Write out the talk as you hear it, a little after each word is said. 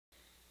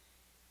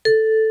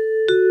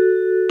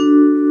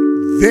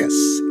This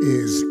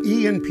is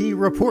E&P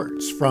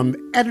Reports from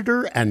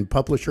Editor and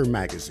Publisher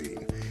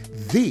Magazine,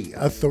 the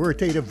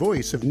authoritative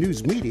voice of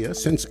news media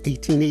since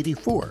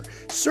 1884,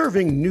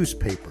 serving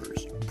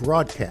newspapers,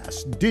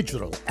 broadcasts,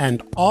 digital,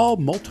 and all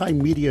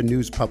multimedia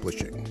news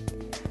publishing.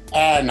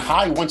 And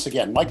hi, once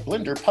again, Mike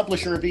Blinder,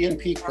 publisher of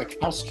E&P. Quick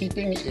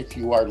housekeeping. If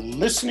you are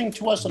listening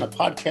to us on a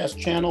podcast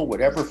channel,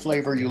 whatever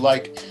flavor you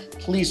like,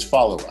 please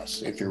follow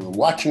us. If you're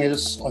watching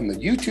us on the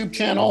YouTube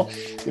channel,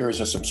 there is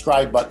a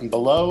subscribe button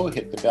below.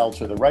 Hit the bell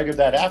to the right of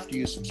that. After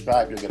you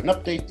subscribe, you'll get an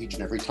update each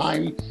and every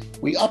time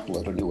we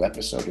upload a new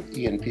episode of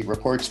E&P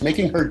Reports.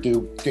 Making her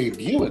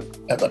debut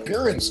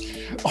appearance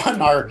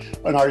on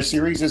our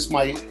series is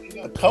my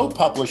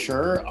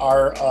co-publisher,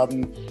 our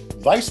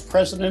Vice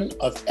President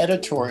of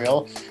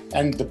Editorial,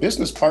 and the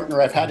business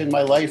partner I've had in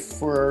my life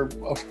for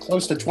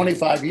close to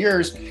 25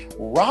 years,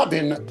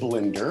 Robin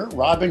Blinder.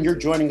 Robin, you're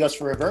joining us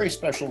for a very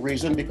special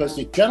reason because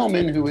the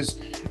gentleman who is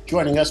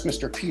joining us,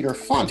 Mr. Peter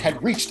Funt,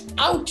 had reached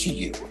out to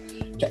you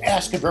to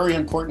ask a very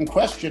important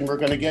question we're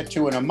going to get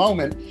to in a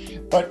moment.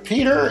 But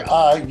Peter,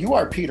 you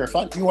are Peter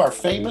Funt. You are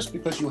famous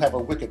because you have a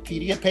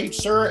Wikipedia page,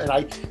 sir, and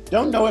I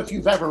don't know if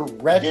you've ever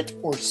read it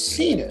or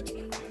seen it.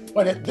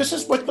 But this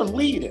is what the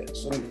lead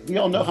is, and we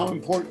all know how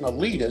important a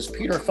lead is.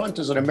 Peter Funt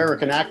is an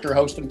American actor,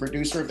 host, and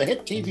producer of the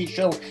hit TV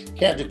show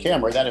Candid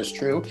Camera. That is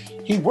true.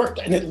 He worked,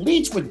 and it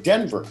leads with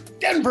Denver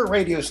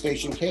radio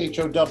station,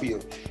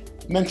 KHOW.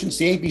 Mentions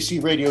the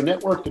ABC radio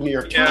network, the New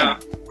York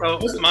Times. Yeah, well,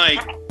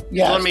 Mike,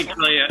 yes. let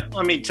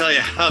me tell you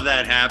how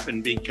that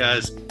happened,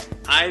 because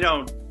I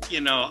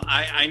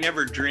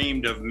never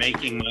dreamed of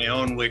making my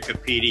own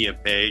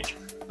Wikipedia page.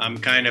 I'm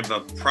kind of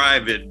a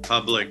private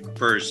public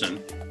person.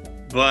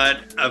 But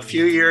a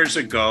few years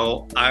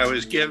ago, I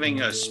was giving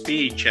a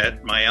speech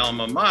at my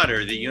alma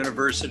mater, the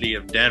University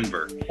of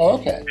Denver. Oh,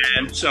 okay.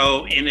 And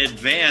so in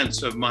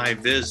advance of my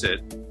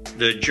visit,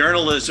 the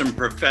journalism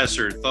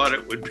professor thought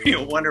it would be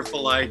a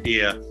wonderful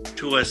idea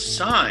to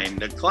assign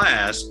the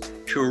class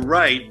to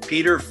write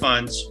Peter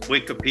Funt's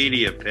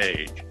Wikipedia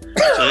page.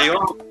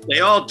 So they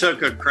all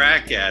took a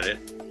crack at it.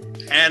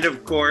 And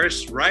of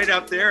course, right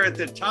up there at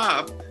the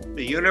top,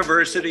 the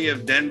University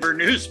of Denver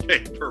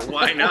newspaper.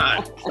 Why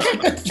not?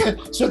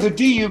 So the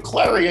DU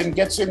Clarion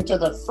gets into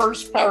the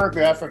first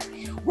paragraph.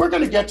 We're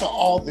going to get to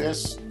all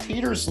this.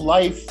 Peter's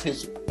life,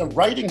 the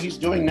writing he's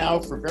doing now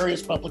for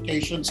various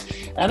publications.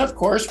 And of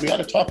course, we got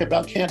to talk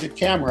about Candid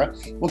Camera.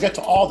 We'll get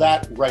to all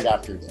that right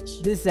after this.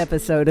 This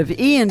episode of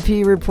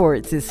E&P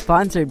Reports is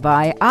sponsored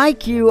by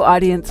IQ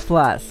Audience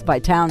Plus by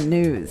Town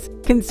News.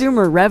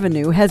 Consumer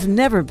revenue has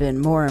never been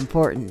more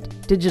important.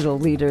 Digital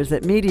leaders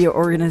at media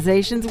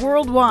organizations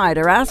worldwide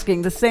are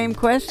asking the same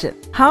question.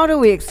 How do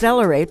we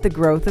accelerate the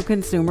growth of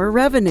consumer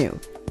revenue?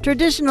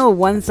 Traditional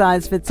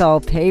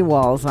one-size-fits-all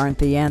paywalls aren't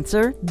the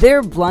answer.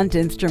 They're blunt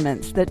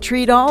instruments that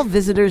treat all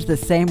visitors the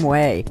same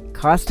way,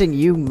 costing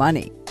you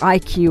money.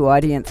 IQ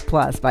Audience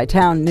Plus by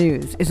Town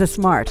News is a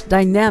smart,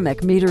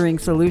 dynamic metering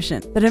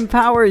solution that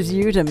empowers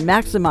you to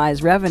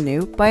maximize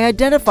revenue by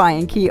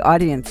identifying key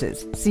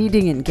audiences,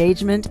 seeding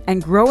engagement,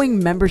 and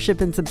growing membership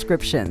and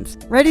subscriptions.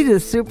 Ready to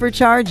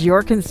supercharge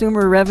your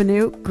consumer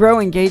revenue, grow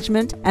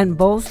engagement, and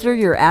bolster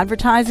your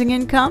advertising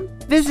income?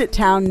 Visit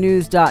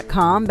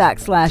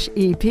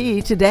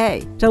townnews.com/EP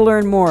today to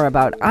learn more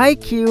about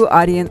IQ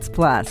Audience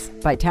Plus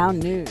by Town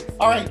News.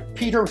 All right,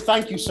 Peter,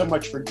 thank you so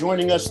much for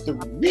joining us. The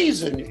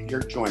reason you're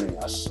joining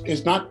us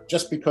is not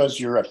just because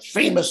you're a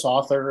famous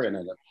author and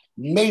an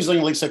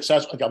amazingly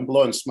successful, I'm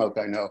blowing smoke,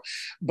 I know,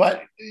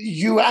 but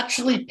you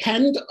actually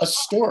penned a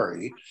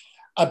story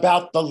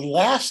about the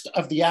last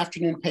of the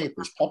afternoon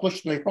papers,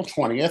 published on April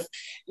 20th.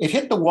 It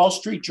hit the Wall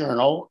Street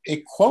Journal.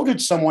 It quoted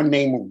someone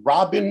named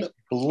Robin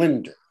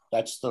Blinder.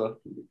 That's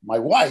my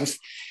wife.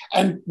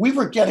 And we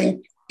were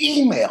getting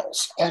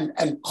emails and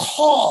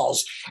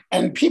calls,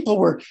 and people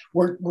were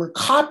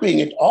copying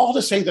it all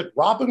to say that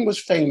Robin was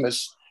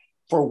famous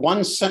for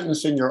one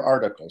sentence in your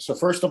article. So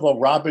first of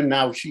all, Robin,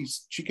 now she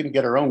can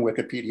get her own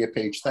Wikipedia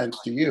page thanks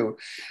to you.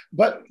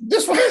 But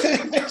this was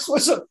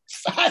a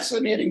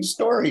fascinating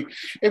story.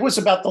 It was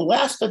about the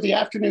last of the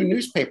afternoon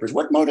newspapers.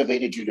 What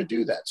motivated you to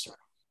do that, sir?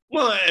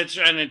 Well,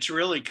 it's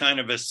really kind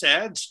of a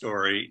sad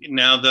story.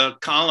 Now, the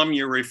column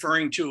you're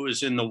referring to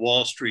is in the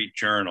Wall Street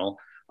Journal.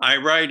 I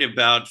write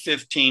about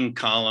 15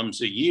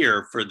 columns a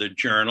year for the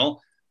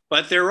journal,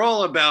 but they're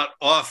all about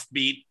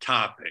offbeat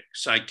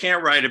topics. I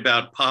can't write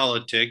about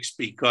politics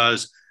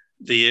because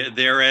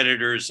their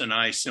editors and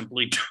I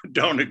simply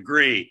don't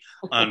agree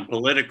on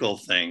political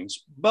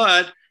things.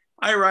 But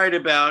I write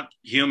about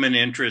human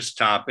interest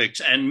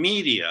topics and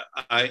media.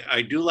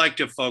 I do like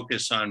to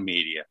focus on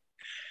media.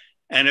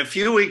 And a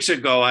few weeks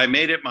ago, I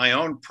made it my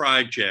own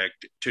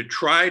project to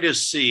try to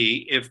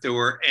see if there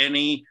were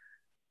any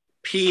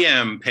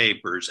PM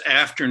papers,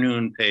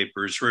 afternoon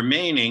papers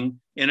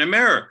remaining in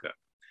America.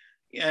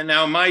 And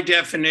now my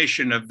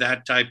definition of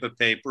that type of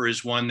paper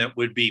is one that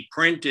would be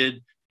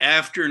printed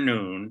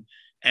afternoon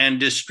and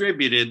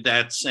distributed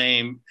that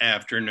same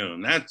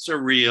afternoon. That's a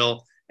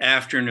real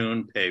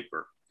afternoon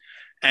paper.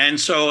 And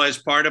so as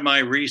part of my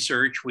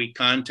research, we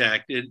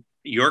contacted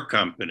your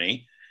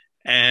company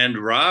And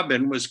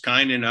Robin was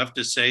kind enough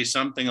to say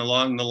something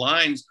along the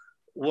lines,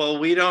 well,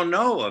 we don't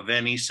know of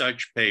any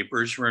such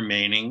papers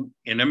remaining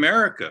in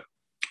America.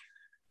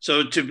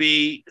 So to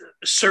be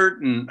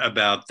certain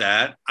about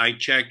that, I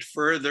checked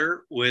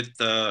further with,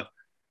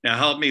 now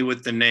help me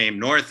with the name,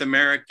 North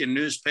American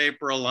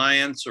Newspaper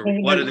Alliance, or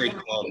what are they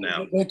called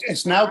now?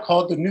 It's now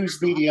called the News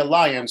Media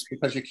Alliance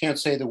because you can't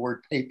say the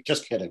word paper,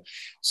 just kidding.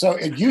 So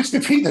it used to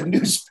be the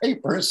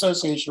Newspaper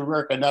Association of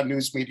America, not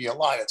News Media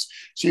Alliance.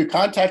 So you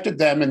contacted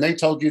them and they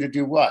told you to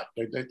do what?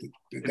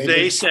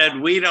 They said,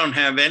 we don't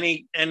have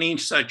any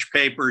such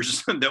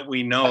papers that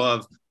we know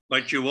of,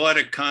 but you ought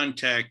to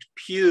contact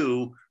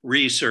Pew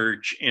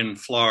Research in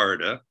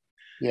Florida.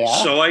 Yeah.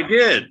 So I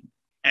did.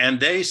 And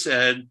they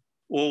said,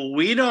 well,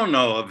 we don't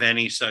know of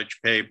any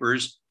such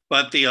papers,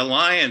 but the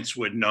Alliance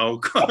would know.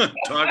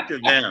 Talk to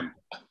them.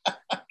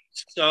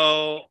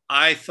 So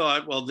I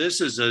thought, well, this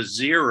is a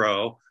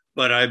zero,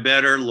 but I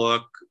better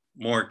look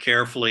more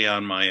carefully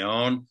on my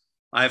own.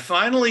 I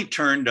finally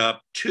turned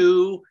up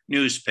 2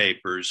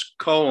 newspapers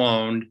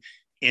co-owned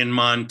in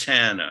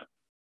Montana.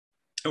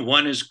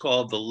 One is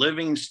called the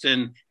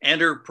Livingston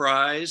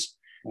Enterprise,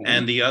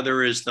 and the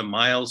other is the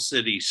Miles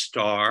City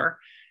Star.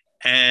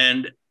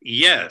 And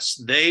yes,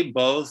 they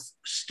both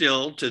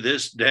still to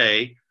this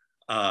day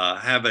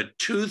have a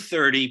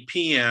 2:30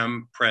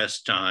 p.m.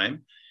 press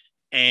time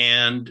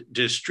and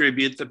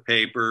distribute the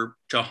paper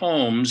to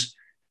homes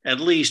at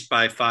least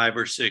by 5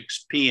 or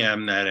 6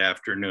 p.m. that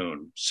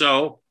afternoon.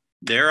 So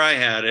there I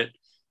had it.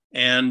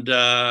 And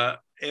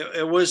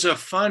it was a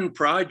fun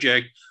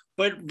project,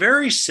 but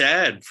very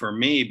sad for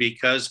me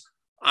because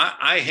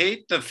I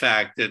hate the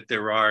fact that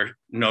there are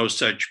no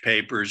such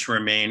papers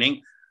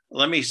remaining.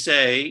 Let me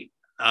say,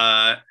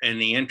 in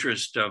the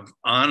interest of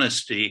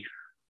honesty,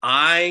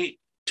 I,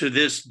 to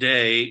this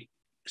day,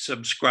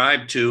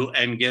 subscribe to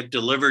and get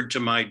delivered to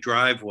my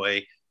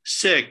driveway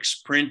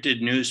 6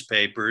 printed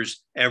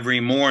newspapers every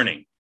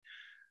morning.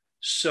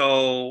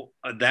 So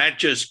that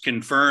just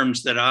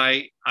confirms that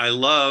I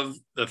love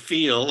the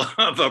feel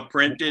of a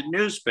printed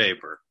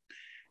newspaper.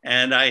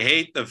 And I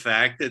hate the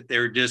fact that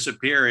they're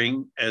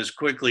disappearing as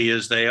quickly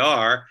as they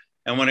are.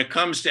 And when it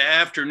comes to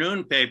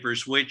afternoon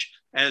papers, which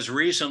as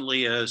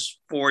recently as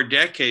 4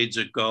 decades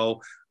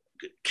ago,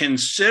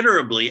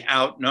 considerably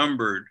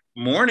outnumbered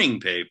morning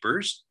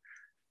papers,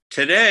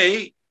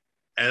 today,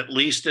 at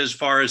least as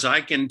far as I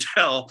can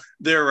tell,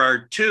 there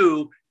are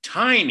 2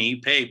 tiny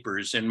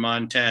papers in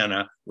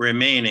Montana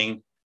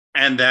remaining,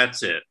 and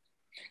that's it.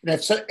 And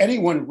if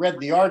anyone read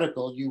the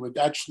article, you would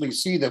actually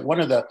see that one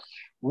of the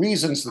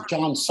reasons that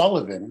John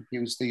Sullivan, he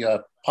was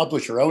the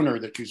publisher owner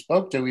that you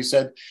spoke to, he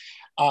said,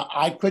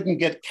 I couldn't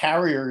get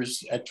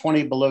carriers at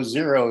 20 below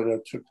zero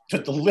to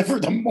deliver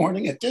the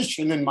morning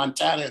edition in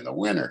Montana in the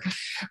winter.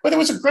 But it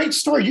was a great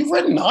story. You've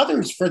written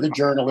others for the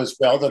Journal as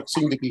well that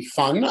seem to be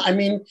fun. I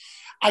mean,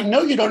 I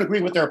know you don't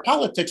agree with their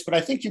politics, but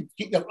I think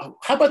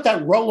how about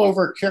that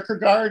rollover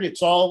Kierkegaard?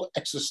 It's all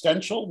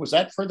existential. Was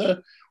that for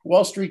the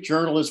Wall Street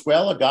Journal as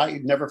well? A guy who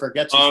never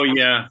forgets. Oh,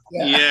 yeah.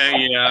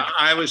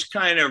 I was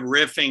kind of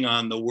riffing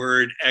on the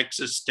word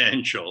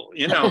existential,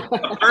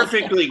 a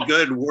perfectly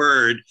good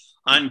word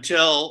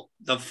until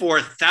the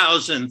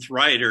 4,000th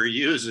writer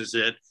uses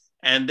it.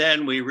 And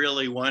then we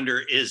really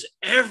wonder, is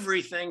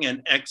everything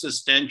an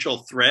existential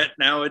threat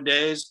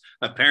nowadays?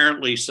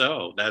 Apparently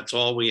so. That's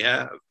all we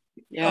have.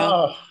 Yeah.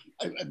 Oh,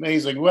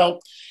 amazing. Well,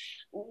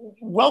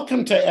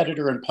 welcome to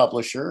Editor and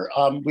Publisher.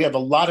 We have a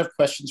lot of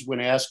questions we're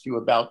going to ask you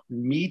about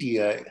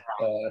media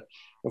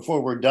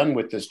before we're done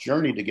with this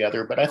journey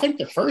together. But I think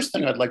the first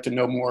thing I'd like to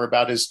know more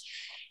about is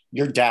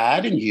your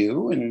dad and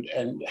you.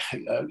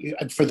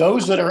 And for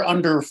those that are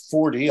under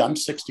 40, I'm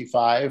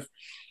 65.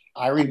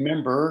 I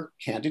remember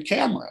Candid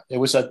Camera. It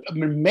was an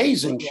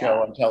amazing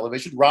show on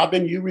television.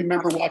 Robin, you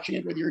remember watching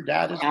it with your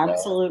dad as well?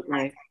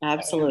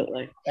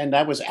 Absolutely. And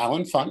that was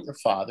Allen Funt, your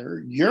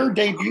father. Your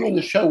debut on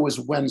the show was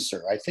when,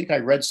 sir? I think I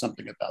read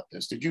something about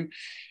this. Did you?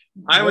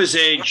 I was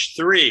age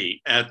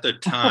 3 at the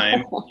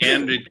time.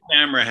 Candid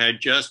Camera had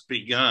just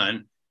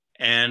begun.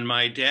 And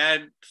my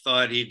dad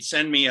thought he'd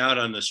send me out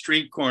on the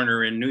street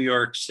corner in New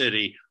York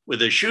City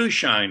with a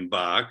shoeshine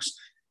box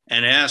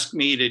and asked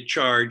me to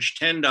charge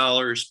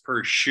 $10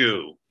 per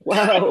shoe.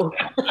 Wow.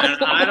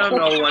 And I don't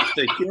know what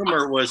the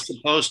humor was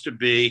supposed to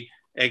be,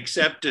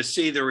 except to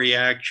see the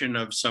reaction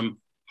of some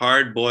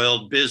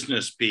hard-boiled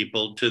business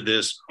people to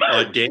this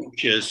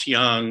audacious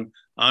young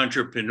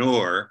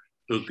entrepreneur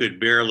who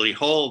could barely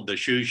hold the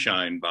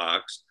shoeshine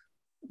box.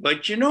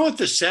 But you know what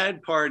the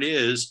sad part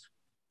is?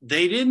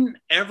 They didn't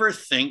ever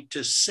think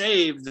to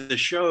save the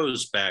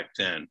shows back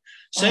then.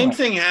 Same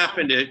thing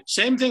happened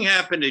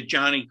to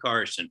Johnny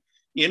Carson.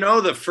 You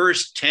know, the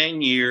first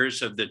 10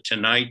 years of The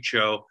Tonight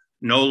Show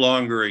no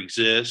longer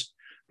exist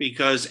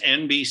because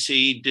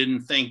NBC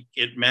didn't think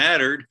it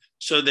mattered,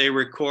 so they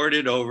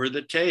recorded over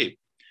the tape.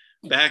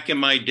 Back in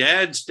my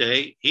dad's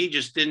day, he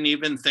just didn't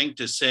even think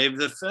to save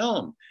the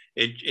film.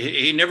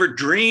 He never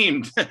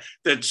dreamed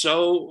that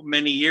so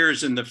many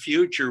years in the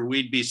future,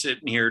 we'd be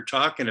sitting here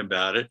talking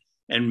about it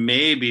and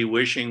maybe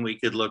wishing we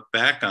could look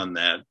back on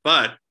that.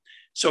 But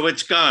So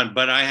it's gone,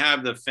 but I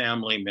have the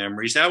family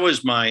memories. That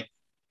was my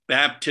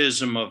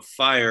baptism of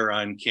fire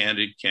on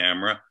Candid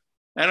Camera.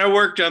 And I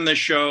worked on the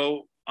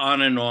show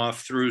on and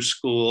off through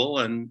school.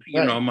 And,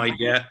 you know, my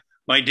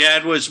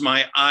dad was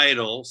my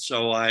idol.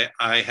 So I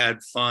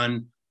had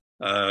fun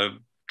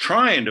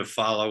trying to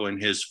follow in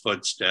his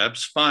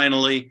footsteps.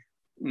 Finally,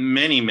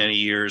 many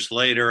years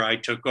later, I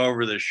took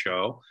over the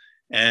show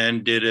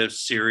and did a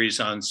series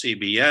on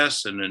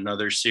CBS and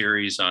another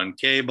series on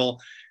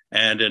cable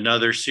and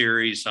another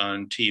series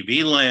on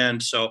TV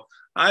Land. So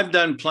I've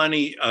done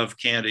plenty of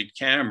Candid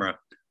Camera,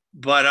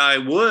 but I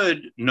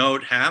would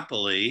note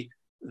happily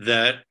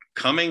that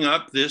coming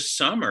up this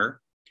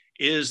summer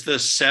is the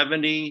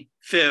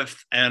 75th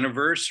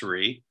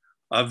anniversary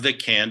of the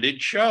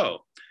Candid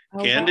show.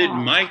 Oh, Candid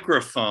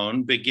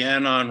Microphone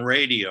began on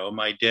radio,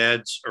 my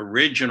dad's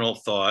original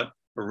thought,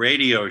 a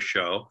radio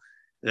show.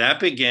 That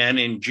began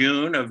in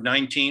June of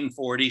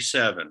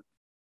 1947.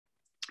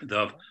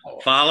 The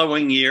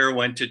following year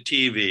went to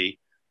TV.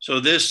 So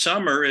this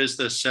summer is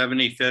the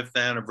 75th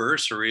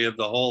anniversary of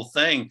the whole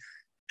thing.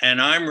 And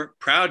I'm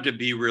proud to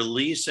be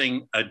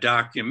releasing a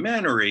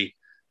documentary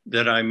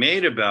that I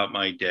made about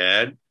my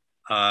dad.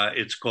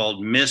 It's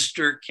called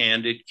Mr.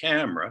 Candid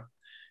Camera.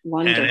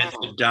 Wonderful. And it's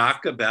a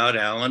doc about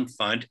Allen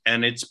Funt,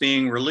 and it's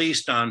being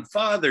released on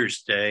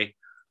Father's Day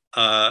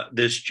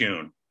this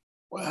June.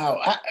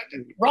 Wow.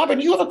 Robin,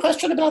 you have a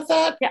question about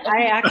that? Yeah,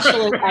 I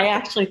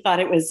actually thought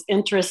it was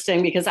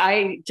interesting because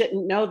I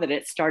didn't know that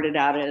it started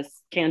out as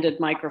Candid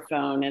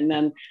Microphone and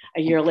then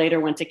a year later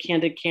went to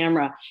Candid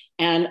Camera.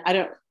 And I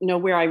don't know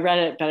where I read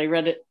it, but I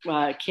read it,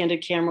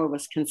 Candid Camera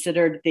was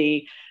considered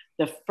the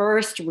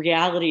first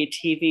reality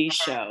TV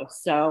show.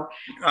 So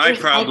I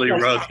probably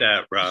wrote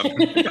that, Rob.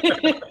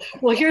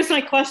 Well, here's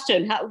my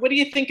question. What do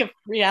you think of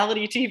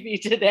reality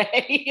TV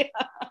today?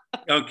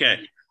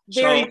 Okay.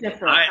 Very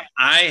different.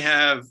 I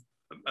have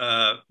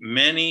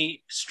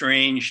many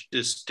strange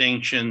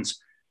distinctions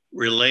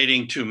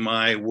relating to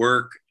my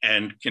work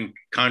and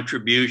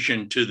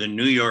contribution to the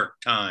New York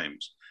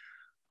Times.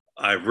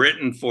 I've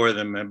written for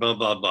them and blah,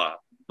 blah, blah.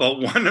 But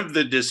one of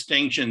the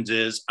distinctions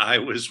is I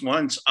was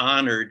once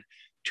honored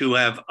to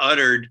have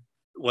uttered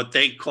what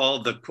they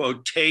call the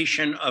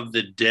quotation of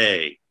the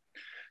day.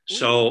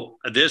 So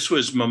this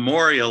was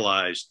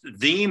memorialized.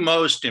 The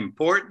most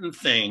important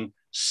thing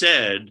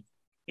said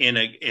in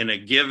a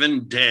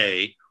given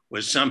day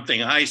was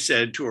something I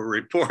said to a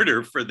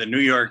reporter for the New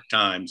York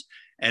Times.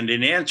 And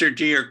in answer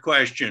to your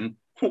question,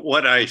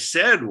 what I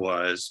said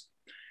was,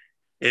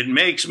 it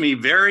makes me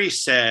very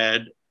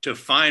sad to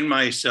find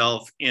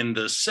myself in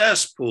the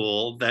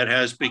cesspool that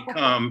has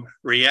become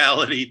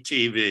reality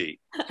TV.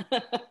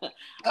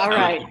 All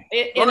right,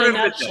 in a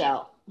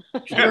nutshell.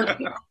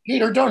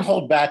 Peter, don't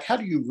hold back. How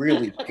do you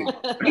really feel?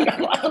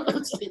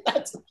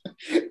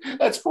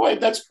 That's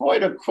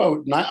quite a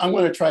quote. And I'm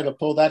going to try to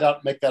pull that out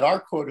and make that our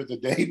quote of the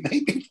day,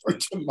 maybe for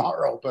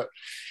tomorrow. But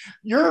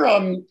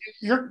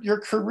your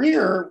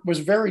career was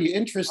very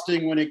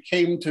interesting when it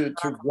came to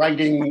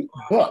writing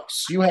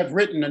books. You have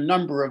written a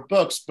number of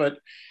books, but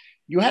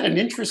you had an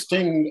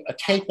interesting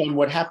take on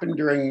what happened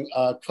during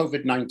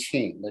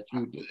COVID-19. That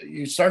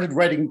you started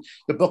writing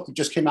the book that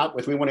just came out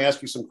with. We want to ask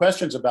you some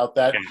questions about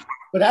that. Yeah.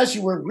 But as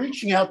you were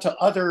reaching out to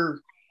other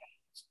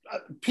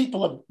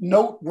people, of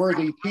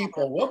noteworthy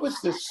people, what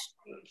was this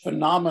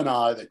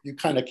phenomena that you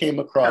kind of came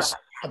across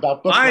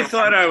about books? I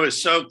thought I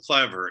was so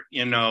clever.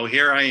 You know,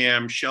 here I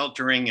am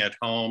sheltering at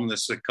home.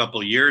 This is a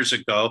couple years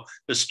ago,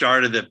 the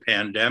start of the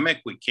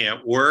pandemic. We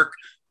can't work.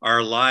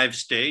 Our live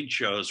stage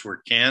shows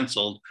were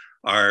canceled.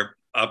 Our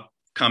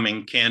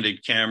upcoming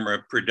Candid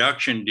Camera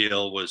production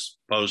deal was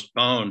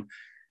postponed.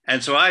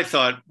 And so I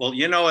thought, well,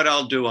 you know what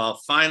I'll do? I'll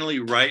finally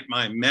write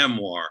my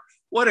memoir.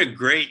 What a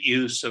great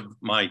use of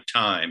my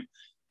time.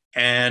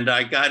 And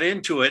I got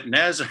into it. And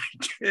as I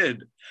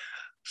did,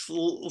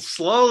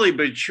 slowly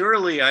but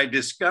surely, I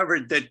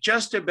discovered that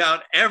just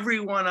about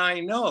everyone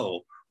I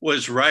know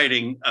was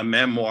writing a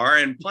memoir,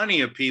 and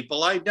plenty of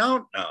people I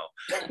don't know.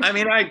 I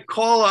mean, I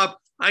called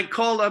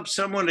up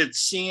someone at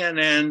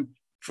CNN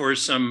for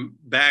some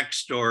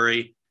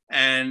backstory.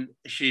 And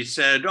she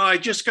said, oh, I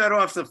just got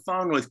off the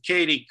phone with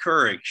Katie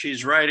Couric.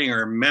 She's writing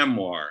her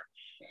memoir.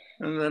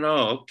 And then,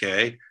 oh,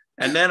 okay.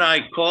 And then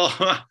I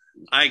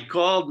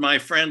called my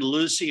friend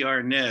Lucy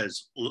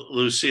Arnez,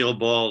 Lucille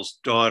Ball's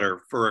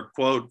daughter, for a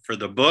quote for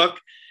the book.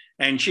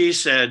 And she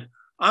said,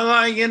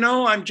 oh, you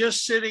know, I'm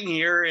just sitting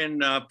here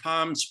in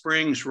Palm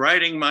Springs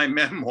writing my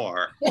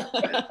memoir.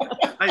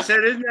 I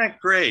said, isn't that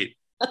great?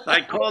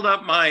 I called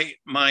up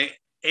my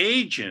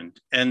agent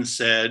and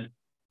said,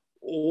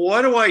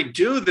 what do I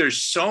do?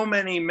 There's so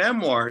many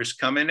memoirs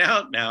coming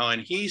out now.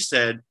 And he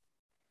said,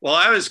 well,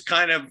 I was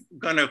kind of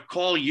going to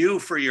call you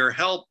for your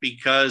help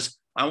because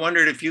I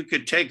wondered if you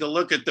could take a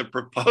look at the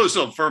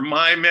proposal for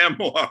my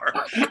memoir.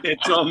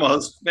 It's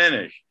almost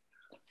finished.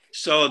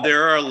 So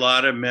there are a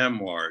lot of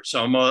memoirs,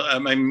 I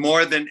mean,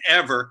 more than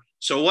ever.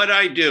 So what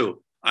I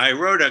do, I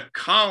wrote a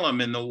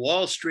column in the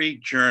Wall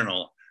Street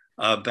Journal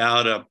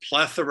about a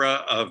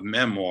plethora of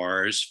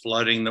memoirs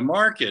flooding the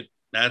market.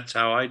 That's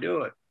how I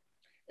do it.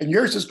 and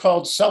yours is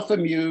called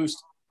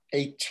Self-Amused,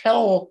 a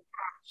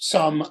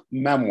tell-some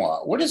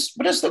memoir. What is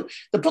the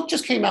book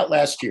just came out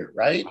last year,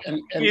 right?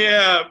 And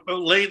yeah,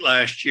 late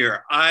last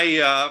year.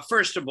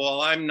 First of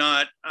all, I'm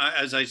not,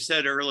 as I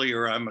said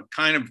earlier, I'm a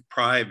kind of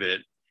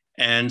private.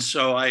 And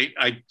so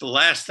the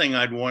last thing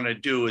I'd want to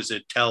do is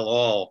a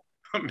tell-all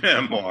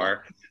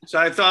memoir. So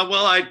I thought,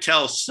 well, I'd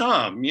tell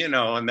some,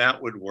 and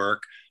that would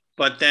work.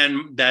 But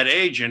then that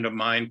agent of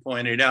mine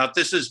pointed out,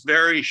 this is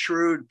very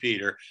shrewd,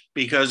 Peter,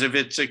 because if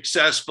it's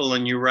successful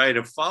and you write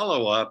a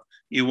follow-up,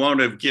 you won't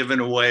have given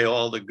away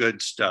all the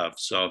good stuff.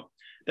 So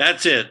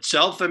that's it.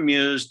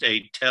 Self-Amused,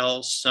 a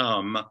tell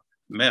some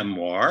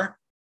memoir.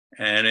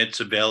 And it's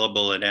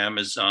available at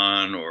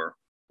Amazon or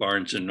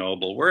Barnes and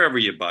Noble, wherever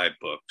you buy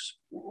books.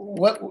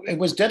 What, it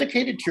was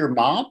dedicated to your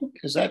mom?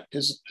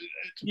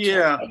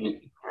 Yeah,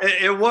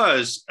 it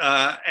was.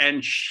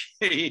 And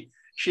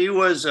she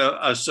was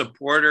a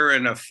supporter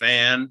and a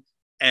fan.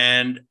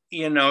 And,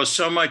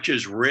 so much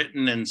is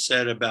written and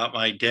said about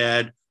my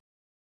dad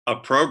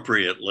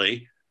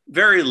appropriately,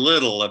 very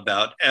little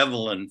about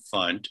Allen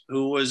Funt,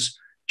 who was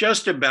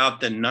just about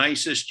the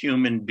nicest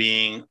human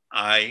being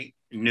I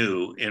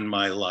knew in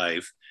my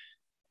life.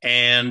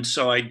 And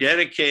so I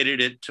dedicated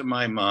it to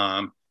my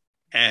mom.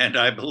 And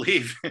I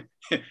believe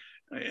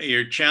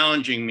you're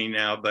challenging me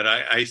now, but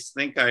I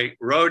think I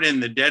wrote in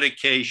the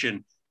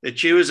dedication that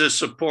she was a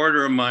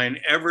supporter of mine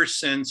ever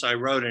since I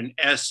wrote an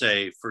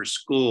essay for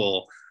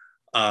school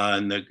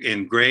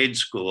in grade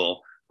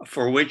school,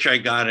 for which I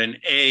got an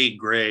A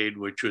grade,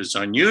 which was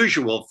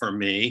unusual for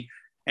me.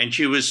 And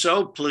she was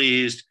so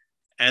pleased.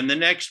 And the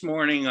next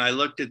morning I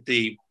looked at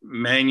the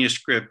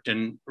manuscript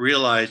and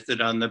realized that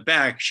on the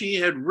back she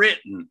had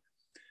written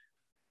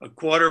a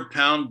 1/4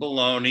 pound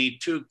bologna,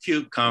 2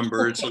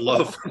 cucumbers, a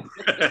loaf of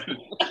bread.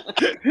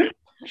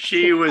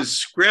 She was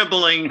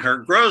scribbling her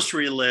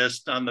grocery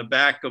list on the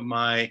back of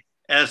my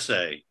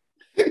essay.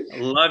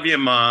 Love you,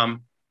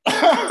 Mom.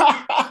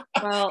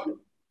 Well,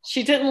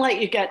 she didn't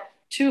let you get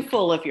too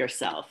full of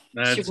yourself.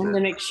 She wanted to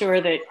make sure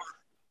that.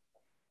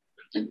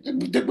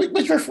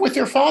 With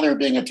your father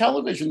being a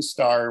television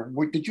star,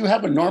 did you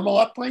have a normal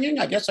upbringing?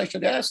 I guess I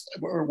should ask,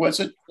 or was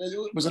it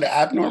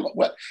abnormal?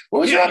 What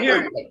was your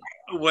upbringing?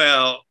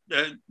 Well,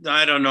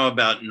 I don't know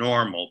about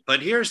normal,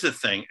 but here's the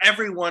thing.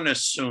 Everyone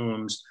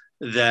assumes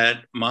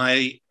that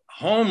my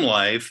home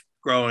life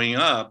growing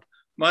up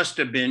must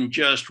have been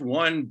just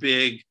one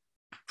big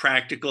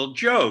practical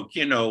joke,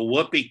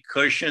 whoopee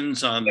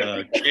cushions on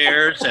the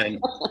chairs and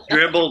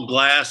dribble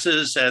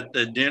glasses at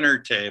the dinner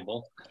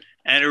table.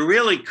 And it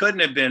really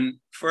couldn't have been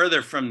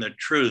further from the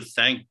truth,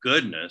 thank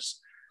goodness,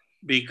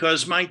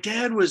 because my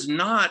dad was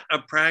not a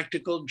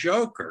practical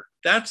joker.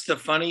 That's the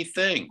funny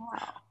thing.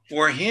 Wow.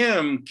 For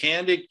him,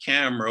 Candid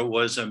Camera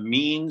was a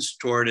means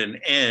toward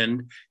an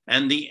end,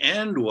 and the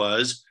end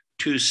was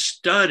to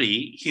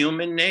study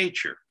human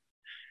nature.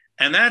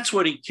 And that's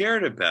what he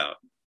cared about.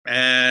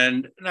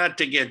 And not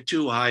to get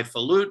too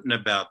highfalutin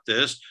about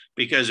this,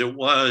 because it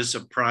was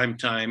a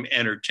primetime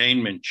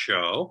entertainment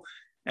show,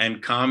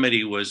 and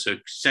comedy was a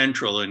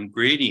central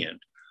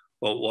ingredient.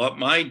 But what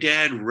my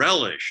dad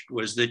relished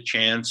was the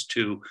chance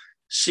to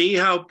see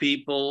how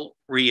people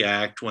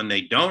react when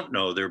they don't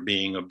know they're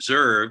being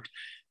observed,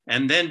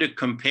 and then to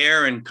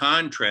compare and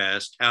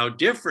contrast how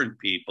different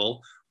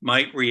people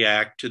might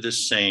react to the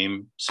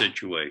same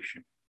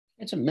situation.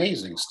 It's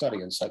amazing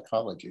study in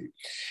psychology.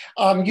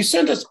 You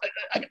sent us,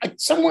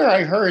 somewhere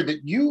I heard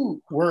that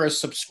you were a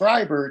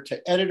subscriber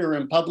to Editor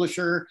and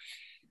Publisher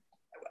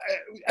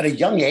at a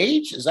young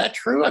age. Is that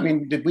true? I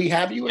mean, did we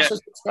have you as a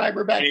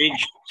subscriber back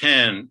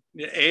then?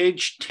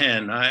 Age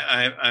 10.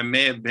 I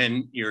may have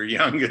been your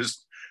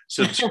youngest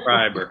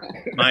subscriber.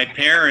 My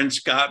parents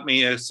got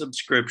me a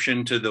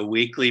subscription to the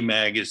weekly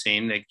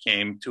magazine that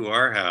came to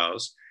our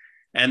house.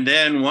 And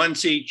then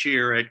once each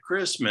year at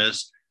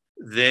Christmas,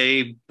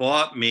 they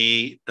bought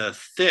me the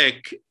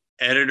thick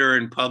Editor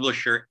and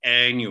Publisher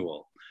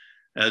Annual.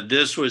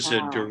 This was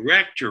a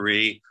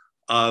directory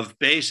of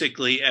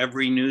basically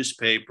every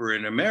newspaper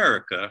in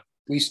America.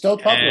 We still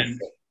publish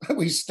it.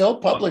 We still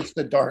publish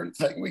the darn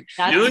thing.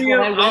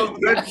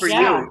 Good for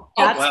you.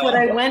 That's what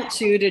I went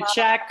to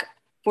check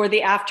for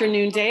the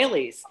afternoon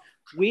dailies.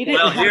 We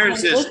didn't. Well,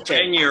 here's this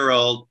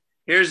 10-year-old.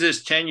 Here's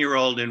this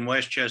 10-year-old in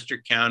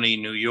Westchester County,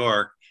 New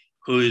York,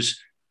 who's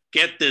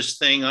get this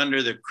thing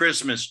under the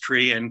Christmas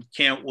tree and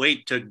can't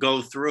wait to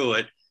go through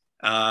it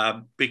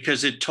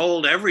because it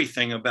told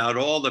everything about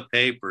all the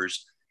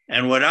papers.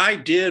 And what I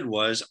did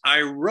was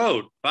I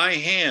wrote by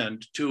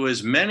hand to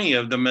as many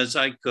of them as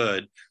I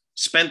could,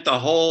 spent the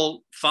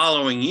whole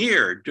following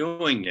year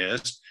doing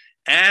this,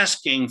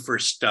 asking for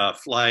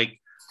stuff like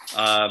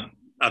a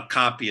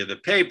copy of the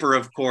paper,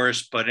 of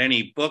course, but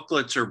any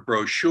booklets or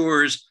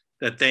brochures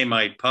that they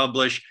might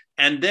publish.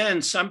 And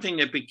then something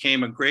that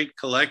became a great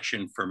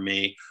collection for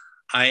me,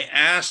 I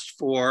asked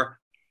for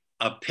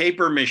a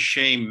paper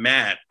mache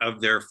mat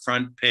of their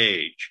front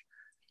page.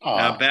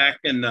 Now, back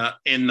in the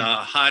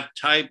hot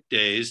type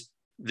days,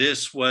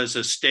 this was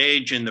a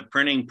stage in the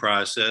printing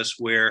process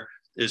where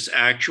this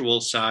actual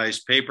size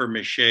paper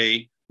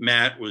mache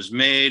mat was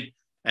made,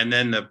 and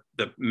then the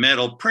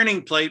metal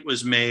printing plate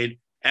was made,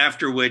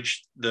 after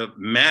which the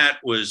mat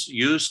was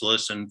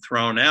useless and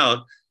thrown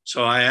out.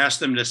 So I asked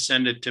them to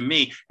send it to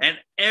me. And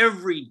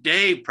every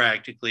day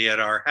practically at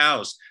our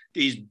house,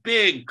 these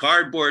big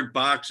cardboard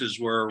boxes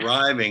were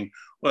arriving.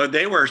 Well,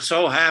 they were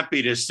so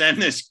happy to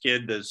send this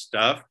kid this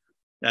stuff.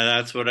 And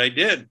that's what I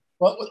did.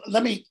 Well,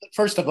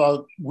 first of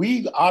all,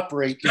 we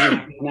operate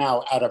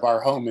now out of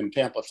our home in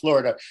Tampa,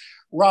 Florida.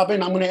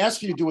 Robin, I'm going to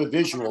ask you to do a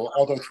visual,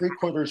 although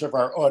 3/4 of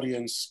our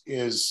audience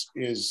is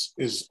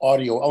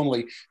audio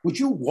only. Would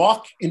you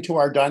walk into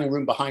our dining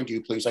room behind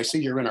you, please? I see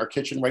you're in our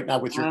kitchen right now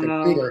with your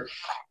computer,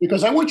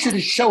 because I want you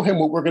to show him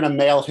what we're going to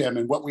mail him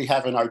and what we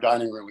have in our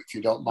dining room, if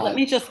you don't mind. Let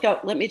me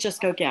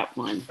just go get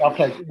one.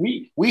 Okay,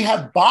 we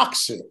have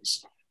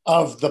boxes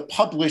of the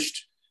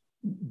published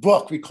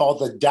book we call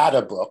the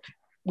data book.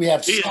 We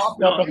have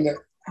stocked up in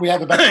there. We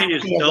have about. You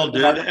still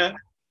do that?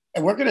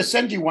 And we're going to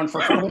send you one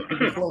for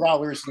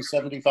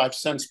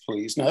 $4.75,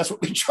 please. Now, that's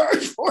what we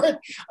charge for it.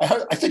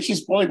 I think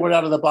she's pulling one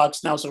out of the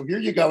box now. So here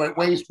you go. It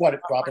weighs what,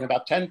 Robin?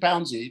 About 10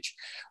 pounds each.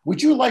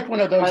 Would you like one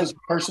of those as a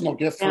personal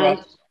gift for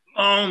us?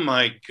 Oh,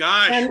 my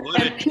gosh. And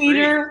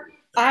Peter,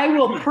 I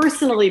will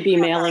personally be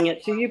mailing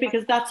it to you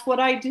because that's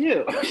what I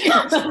do.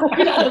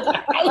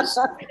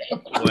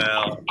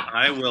 Well,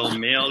 I will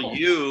mail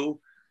you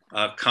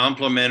a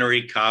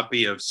complimentary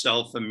copy of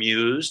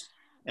Self-Amused,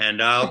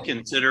 and I'll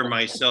consider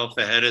myself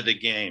ahead of the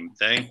game.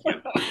 Thank you.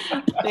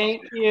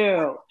 Thank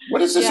you.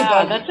 What is this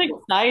about? That's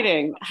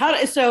exciting.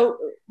 So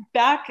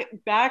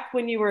back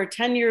when you were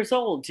 10 years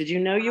old, did you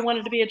know you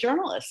wanted to be a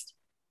journalist?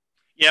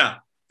 Yeah.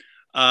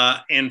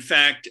 In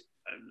fact,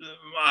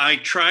 I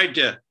tried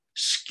to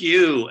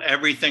skew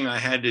everything I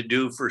had to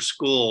do for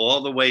school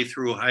all the way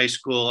through high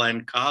school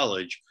and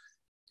college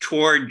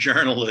toward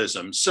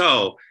journalism.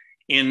 So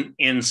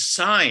in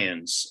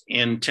science,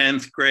 in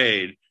 10th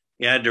grade,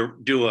 you had to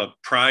do a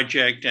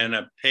project and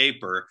a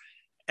paper.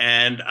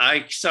 And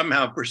I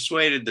somehow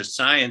persuaded the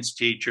science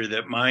teacher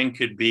that mine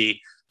could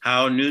be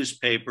how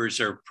newspapers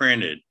are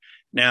printed.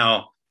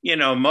 Now, you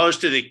know,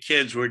 most of the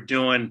kids were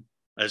doing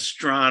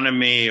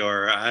astronomy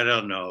or, I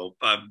don't know,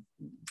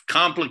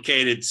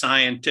 complicated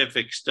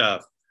scientific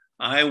stuff.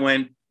 I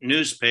went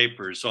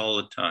newspapers all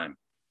the time.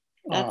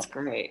 That's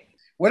great.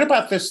 What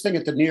about this thing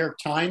at the New York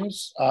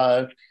Times?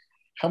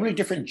 How many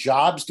different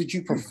jobs did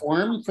you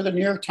perform for the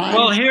New York Times?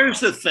 Well, here's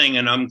the thing,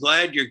 and I'm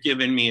glad you're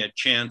giving me a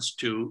chance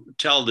to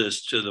tell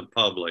this to the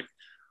public.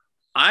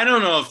 I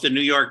don't know if the New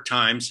York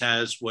Times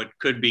has what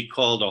could be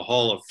called a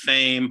Hall of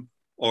Fame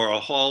or a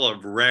Hall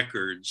of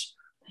Records,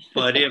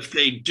 but if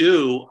they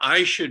do,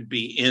 I should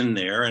be in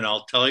there, and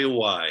I'll tell you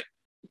why.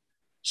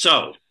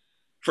 So,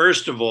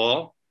 first of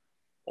all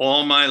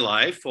my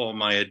life, all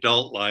my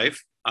adult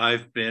life,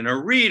 I've been a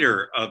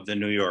reader of the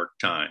New York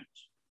Times.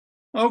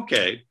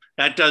 Okay.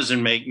 That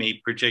doesn't make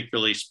me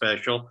particularly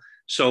special,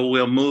 so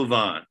we'll move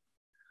on.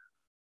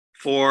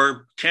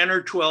 For 10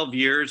 or 12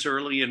 years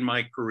early in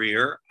my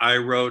career, I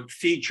wrote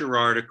feature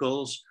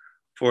articles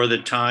for the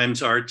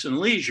Times Arts and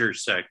Leisure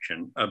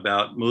section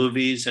about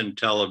movies and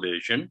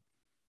television.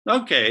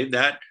 Okay,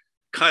 that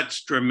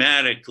cuts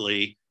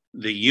dramatically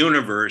the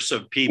universe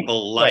of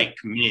people like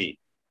me.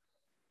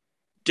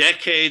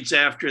 Decades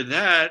after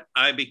that,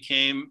 I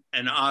became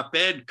an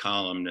op-ed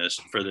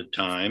columnist for the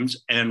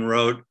Times and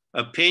wrote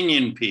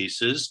opinion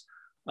pieces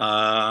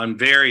on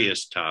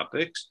various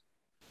topics.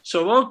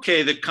 So,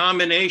 okay, the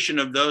combination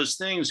of those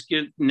things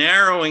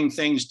narrowing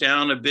things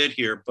down a bit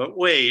here, but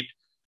wait,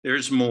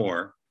 there's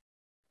more.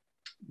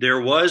 There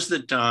was the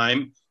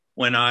time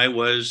when I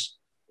was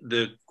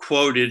the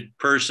quoted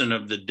person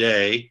of the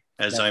day,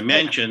 as I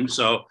mentioned,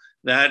 so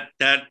that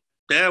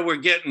we're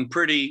getting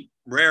pretty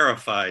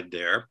rarefied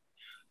there.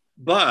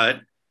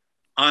 But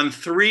on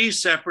 3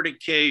 separate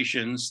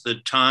occasions, the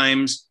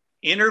Times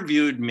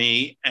interviewed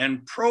me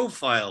and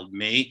profiled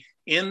me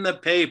in the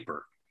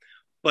paper,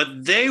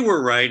 but they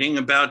were writing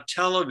about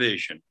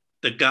television,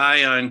 the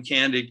guy on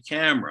Candid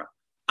Camera.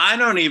 I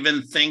don't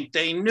even think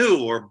they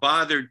knew or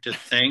bothered to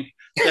think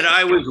that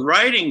I was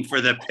writing for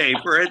the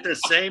paper at the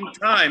same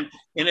time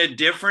in a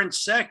different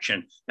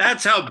section.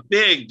 That's how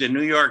big the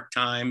New York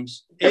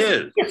Times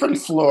is. Different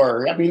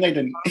floor. I mean, they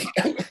didn't.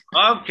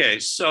 Okay,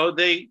 so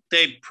they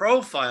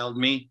profiled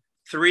me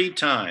 3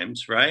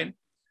 times, right?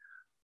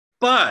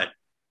 But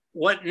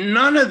what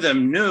none of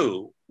them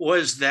knew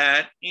was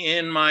that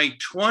in my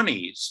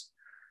 20s,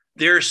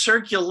 their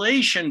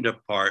circulation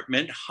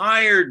department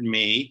hired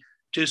me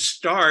to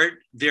start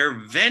their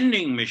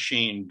vending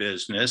machine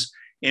business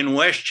in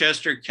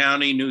Westchester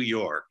County, New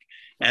York.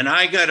 And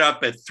I got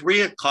up at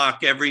 3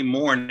 o'clock every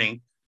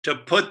morning to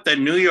put the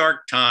New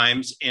York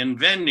Times in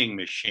vending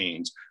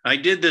machines. I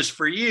did this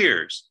for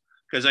years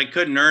because I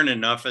couldn't earn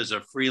enough as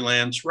a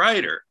freelance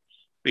writer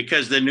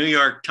because the New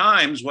York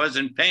Times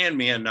wasn't paying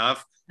me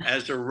enough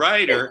as a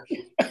writer,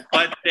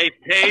 but they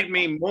paid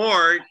me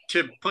more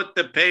to put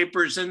the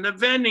papers in the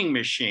vending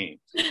machine.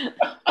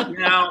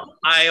 Now,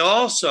 I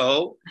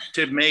also,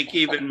 to make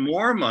even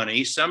more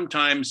money,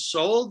 sometimes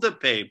sold the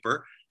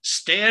paper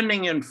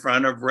standing in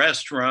front of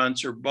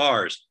restaurants or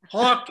bars,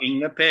 hawking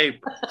the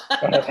paper.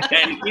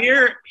 And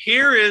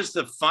here is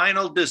the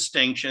final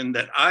distinction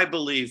that I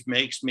believe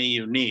makes me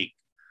unique.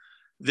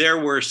 There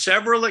were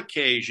several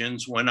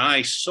occasions when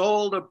I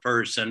sold a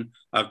person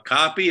a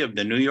copy of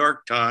the New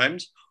York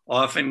Times,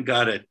 often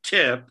got a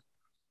tip,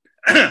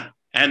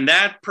 and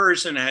that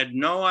person had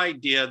no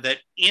idea that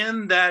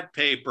in that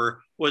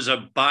paper was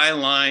a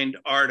bylined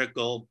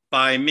article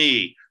by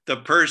me, the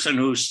person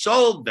who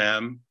sold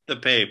them the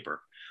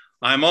paper.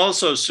 I'm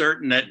also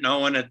certain that no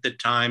one at the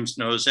Times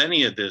knows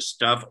any of this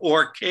stuff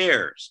or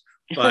cares.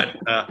 But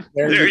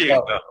there you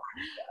go.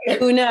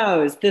 Who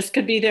knows? This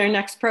could be their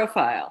next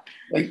profile.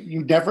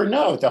 You never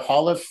know. The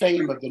Hall of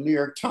Fame of the New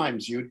York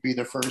Times, you'd be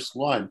the first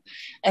one.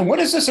 And what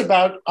is this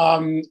about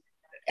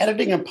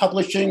editing and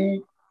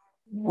publishing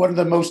one of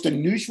the most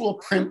unusual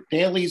print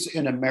dailies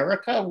in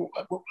America?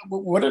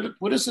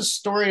 What is this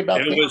story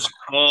about?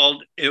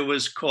 It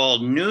was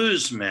called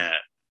Newsmat.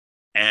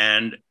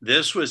 And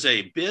this was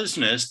a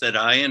business that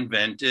I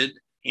invented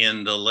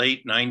in the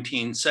late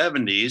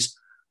 1970s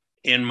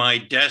in my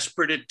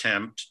desperate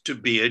attempt to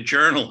be a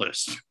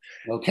journalist.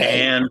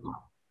 Okay. And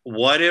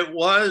what it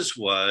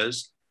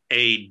was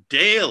a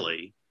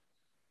daily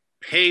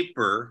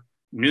paper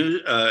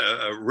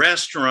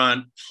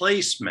restaurant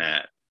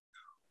placemat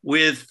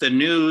with the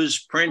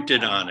news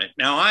printed on it.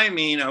 Now, I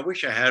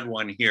wish I had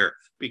one here,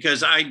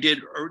 because I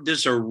did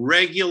this a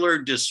regular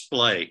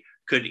display,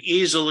 could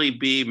easily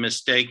be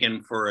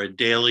mistaken for a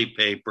daily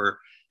paper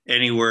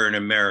anywhere in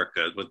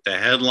America, with the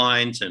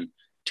headlines and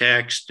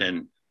text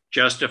and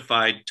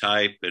justified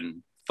type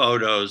and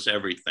photos,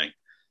 everything.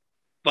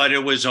 But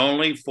it was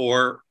only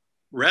for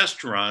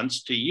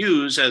restaurants to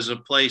use as a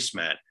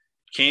placemat.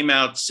 Came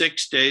out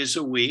 6 days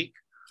a week.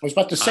 I was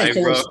about to say, it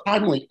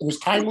was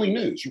timely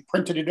news. You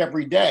printed it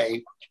every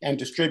day and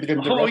distributed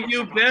it. Oh,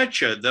 you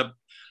betcha.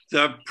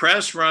 The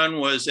press run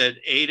was at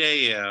 8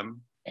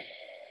 a.m.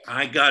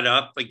 I got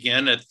up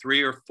again at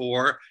 3 or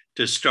 4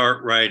 to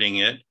start writing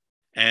it,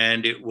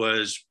 and it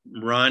was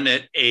run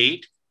at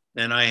 8.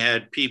 Then I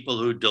had people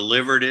who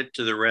delivered it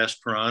to the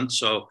restaurant,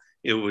 so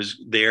it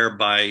was there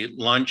by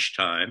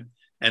lunchtime.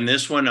 And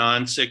this went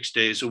on 6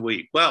 days a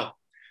week. Well,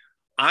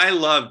 I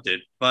loved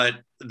it, but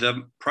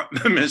the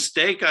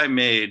mistake I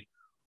made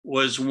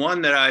was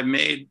one that I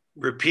made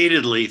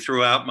repeatedly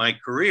throughout my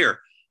career.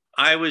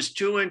 I was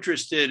too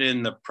interested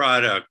in the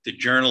product, the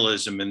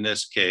journalism in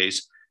this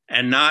case,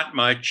 and not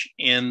much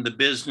in the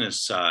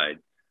business side.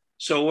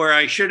 So where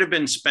I should have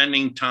been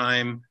spending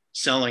time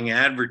selling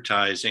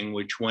advertising,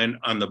 which went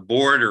on the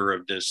border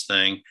of this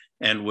thing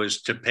and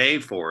was to pay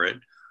for it,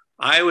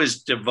 I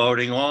was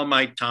devoting all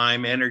my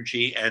time,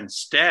 energy, and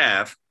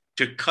staff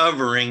to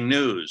covering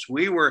news.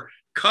 We were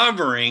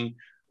covering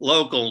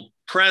local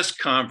press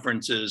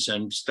conferences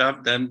and stuff.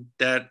 Then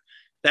that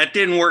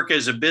didn't work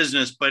as a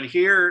business, but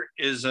here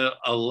is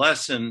a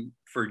lesson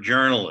for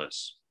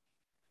journalists.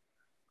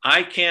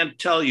 I can't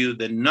tell you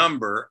the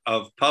number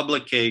of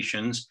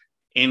publications,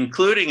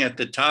 including at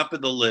the top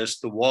of the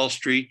list, the Wall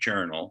Street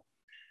Journal,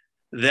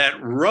 that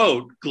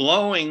wrote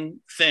glowing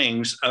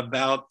things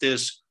about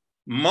this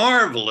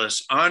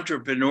marvelous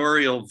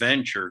entrepreneurial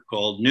venture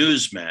called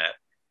Newsmat,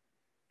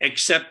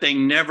 except they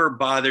never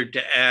bothered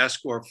to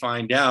ask or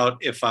find out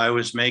if I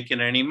was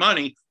making any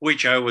money,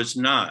 which I was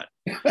not.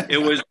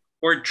 It was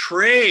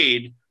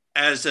portrayed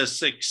as a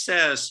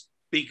success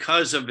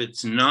because of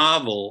its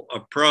novel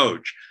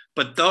approach.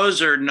 But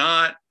those are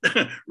not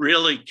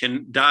really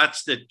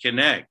dots that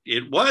connect.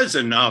 It was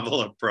a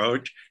novel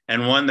approach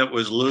and one that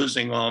was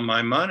losing all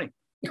my money.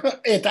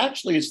 It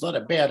actually is not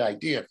a bad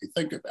idea if you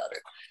think about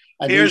it.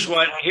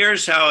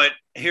 Here's how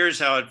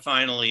it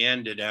finally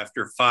ended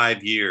after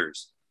 5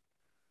 years.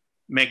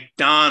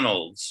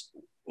 McDonald's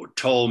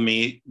told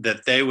me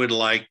that they would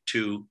like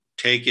to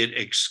take it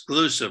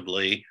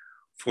exclusively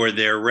for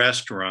their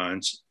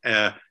restaurants.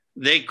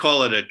 They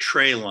call it a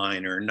tray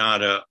liner,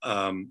 not a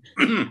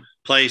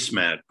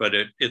placemat, but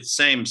it's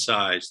same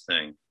size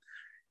thing.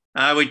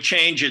 I would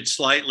change it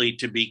slightly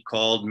to be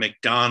called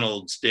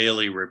McDonald's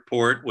Daily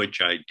Report,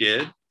 which I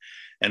did,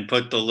 and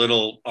put the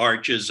little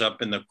arches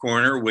up in the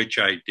corner, which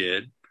I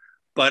did.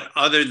 But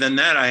other than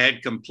that, I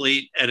had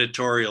complete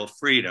editorial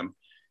freedom.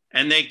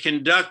 And they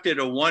conducted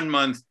a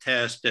 1-month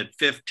test at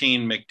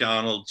 15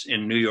 McDonald's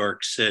in New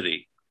York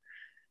City.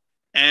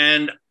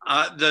 And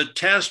the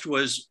test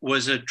was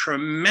a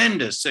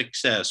tremendous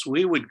success.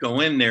 We would go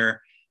in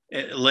there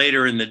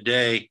later in the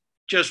day,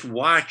 just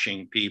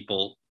watching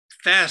people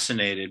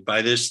fascinated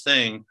by this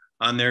thing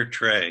on their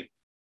tray.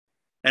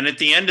 And at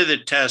the end of the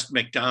test,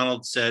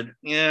 McDonald's said,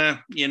 yeah,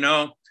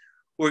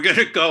 we're going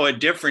to go a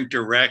different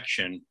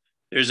direction.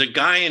 There's a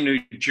guy in New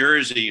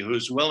Jersey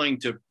who's willing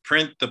to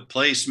print the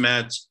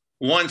placemats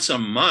once a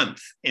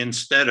month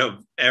instead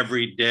of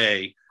every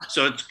day.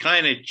 So it's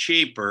kind of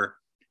cheaper.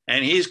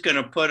 And he's going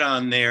to put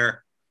on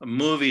there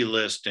movie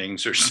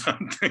listings or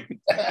something.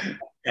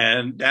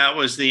 And that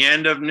was the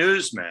end of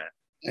Newsmat.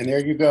 And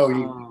there you go.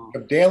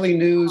 From daily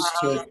news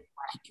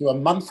to a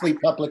monthly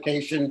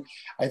publication.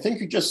 I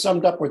think you just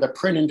summed up where the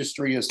print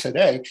industry is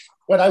today.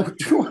 But I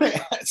do want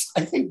to ask,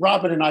 I think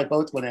Robin and I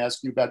both want to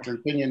ask you about your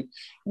opinion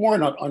more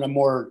on a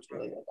more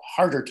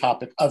harder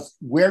topic of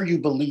where you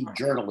believe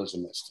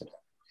journalism is today.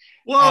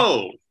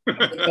 Whoa.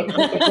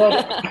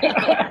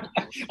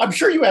 I'm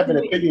sure you have an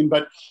opinion,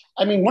 but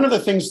I mean, one of the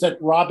things that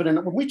Robin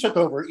and when we took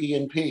over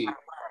E&P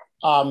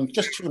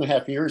just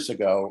 2.5 years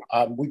ago,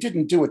 we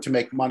didn't do it to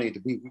make money.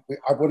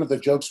 One of the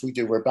jokes we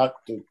do,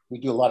 we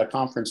do a lot of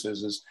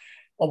conferences is,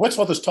 well, what's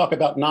all this talk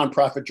about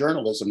nonprofit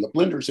journalism? The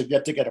Blenders have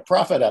yet to get a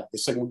profit out of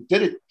this, and we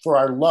did it for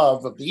our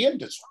love of the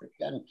industry,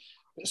 and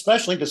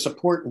especially to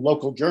support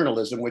local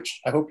journalism, which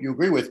I hope you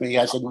agree with me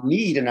has a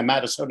need in a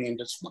Madisonian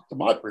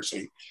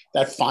democracy,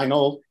 that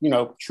final,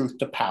 truth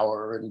to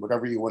power and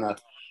whatever you want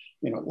to,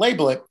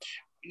 label it.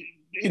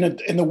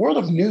 In the world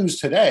of news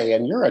today,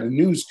 and you're a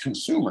news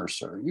consumer,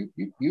 sir,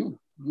 you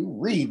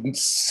read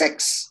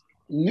 6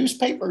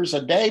 newspapers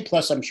a day,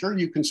 plus I'm sure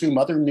you consume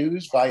other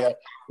news via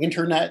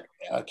internet,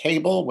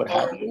 cable, what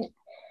have you.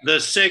 The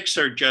 6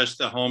 are just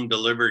the home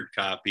delivered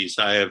copies.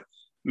 I have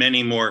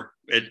many more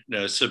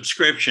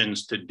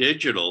subscriptions to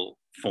digital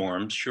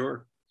forms,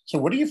 sure. So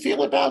what do you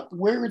feel about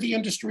where the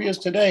industry is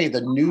today,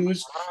 the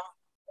news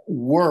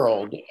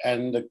world,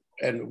 and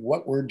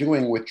what we're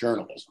doing with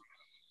journalism?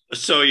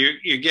 So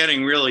you're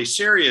getting really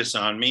serious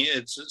on me.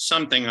 It's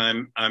something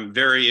I'm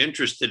very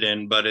interested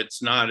in, but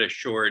it's not a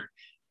short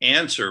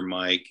answer,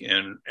 Mike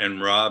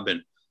and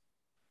Robin.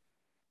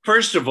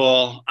 First of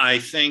all, I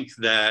think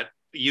that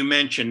you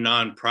mentioned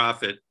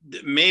nonprofit.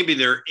 Maybe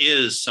there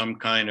is some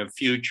kind of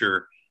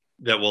future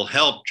that will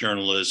help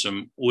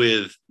journalism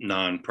with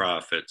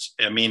nonprofits.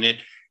 I mean,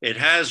 it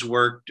has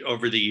worked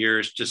over the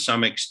years to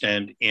some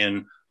extent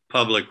in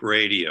public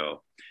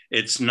radio.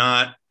 It's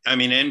not, I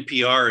mean,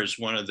 NPR is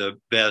one of the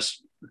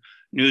best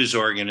news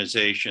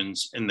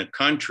organizations in the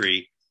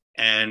country,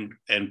 and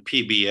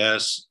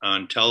PBS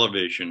on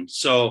television.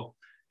 So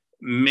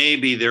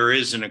maybe there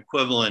is an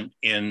equivalent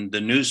in the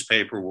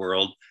newspaper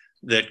world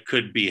that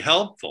could be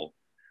helpful.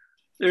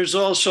 There's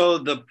also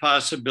the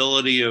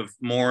possibility of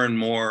more and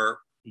more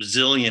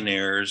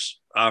zillionaires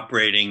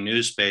operating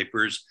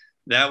newspapers.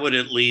 That would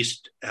at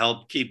least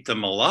help keep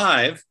them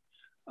alive.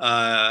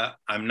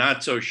 I'm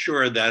not so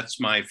sure that's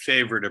my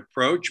favorite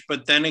approach,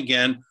 but then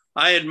again,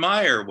 I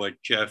admire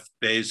what Jeff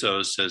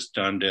Bezos has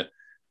done to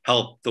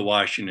help the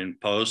Washington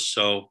Post,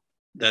 so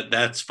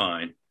that's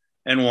fine.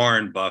 And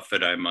Warren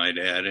Buffett, I might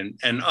add,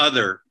 and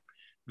other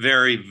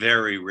very,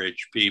 very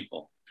rich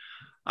people.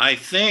 I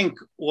think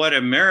what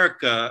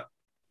America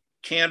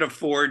can't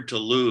afford to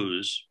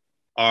lose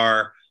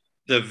are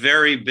the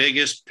very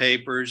biggest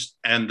papers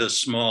and the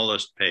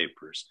smallest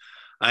papers.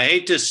 I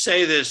hate to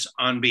say this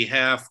on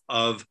behalf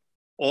of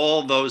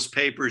all those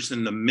papers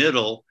in the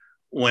middle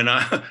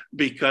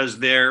because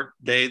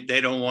they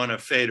don't want to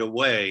fade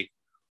away.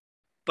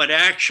 But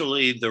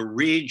actually, the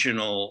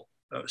regional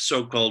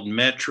so-called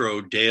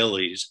metro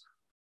dailies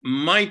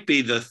might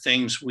be the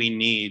things we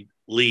need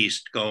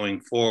least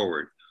going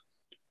forward.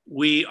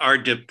 We are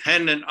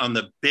dependent on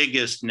the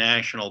biggest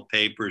national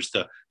papers,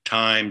 the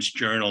Times,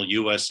 Journal,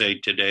 USA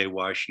Today,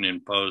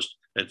 Washington Post,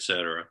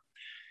 etc.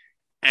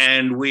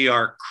 And we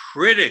are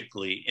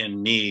critically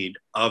in need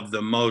of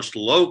the most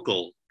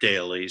local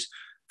dailies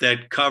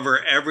that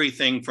cover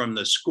everything from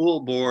the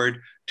school board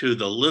to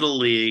the Little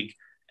League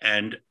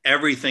and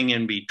everything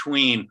in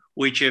between,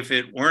 which if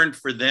it weren't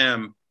for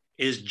them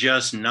is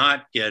just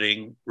not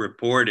getting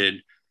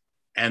reported.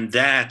 And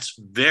that's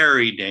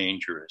very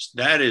dangerous.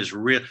 That is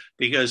real,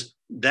 because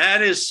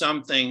that is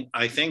something,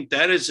 I think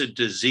that is a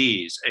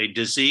disease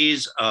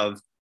of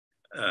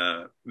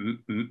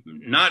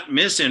not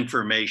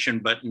misinformation,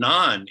 but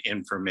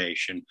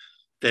non-information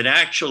that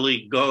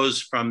actually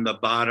goes from the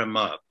bottom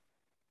up.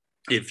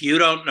 If you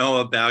don't know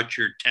about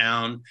your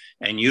town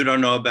and you don't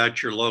know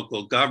about your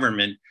local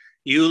government,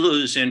 you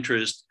lose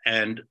interest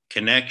and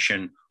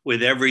connection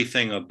with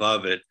everything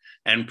above it.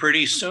 And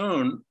pretty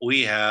soon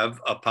we have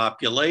a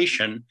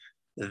population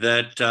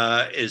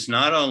that is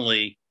not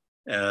only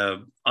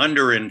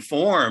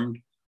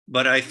underinformed,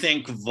 but I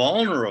think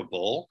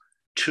vulnerable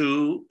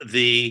to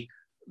the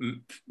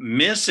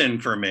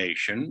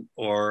misinformation,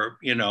 or,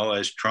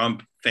 as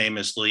Trump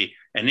famously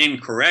and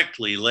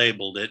incorrectly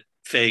labeled it,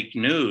 fake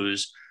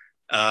news,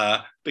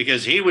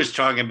 because he was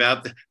talking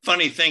about the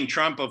funny thing.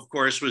 Trump, of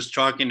course, was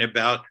talking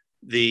about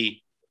the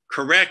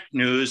correct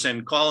news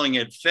and calling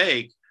it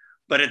fake.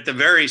 But at the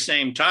very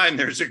same time,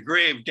 there's a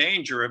grave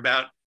danger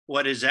about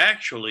what is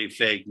actually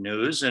fake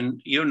news. And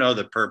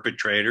the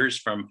perpetrators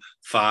from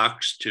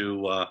Fox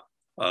to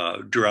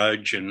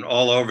Drudge and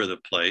all over the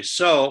place.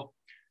 So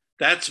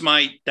that's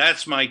my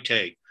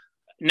take.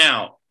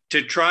 Now,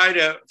 to try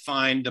to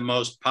find the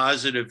most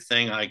positive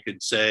thing I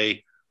could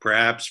say,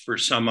 perhaps for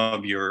some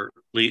of your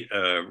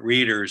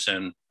readers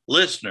and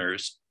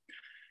listeners,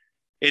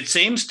 it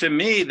seems to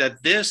me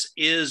that this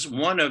is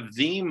one of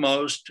the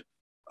most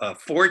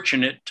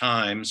fortunate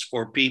times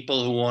for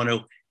people who want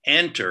to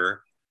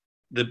enter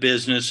the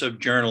business of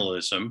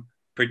journalism,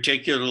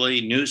 particularly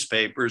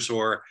newspapers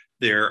or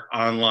their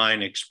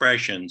online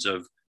expressions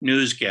of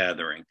news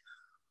gathering.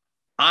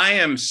 I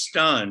am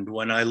stunned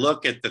when I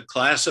look at the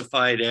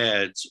classified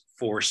ads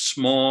for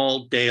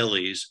small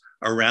dailies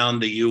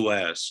around the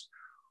US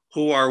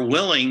who are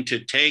willing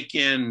to take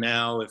in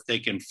now, if they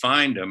can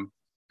find them,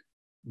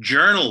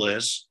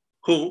 journalists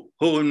who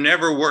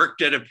never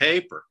worked at a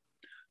paper,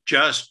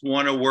 just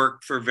want to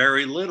work for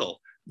very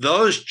little.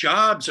 Those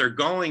jobs are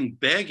going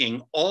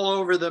begging all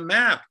over the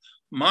map.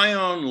 My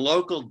own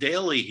local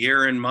daily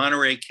here in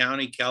Monterey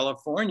County,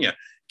 California,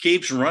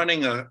 keeps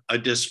running a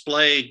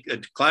display, a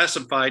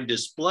classified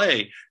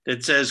display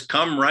that says,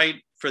 come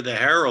write for the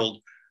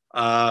Herald.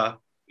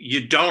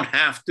 You don't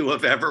have to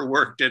have ever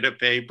worked at a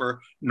paper,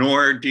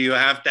 nor do you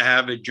have to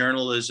have a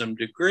journalism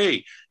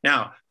degree.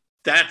 Now,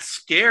 that's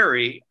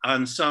scary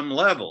on some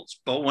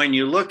levels, but when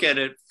you look at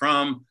it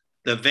from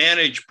the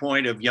vantage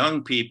point of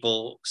young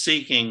people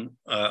seeking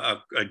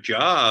a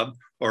job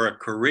or a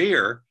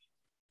career,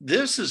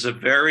 this is a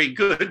very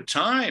good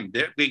time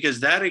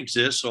because that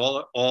exists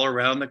all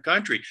around the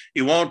country.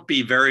 You won't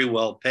be very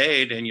well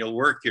paid and you'll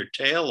work your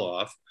tail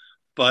off,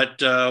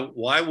 but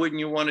why wouldn't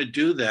you want to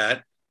do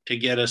that to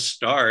get a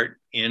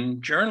start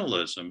in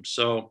journalism?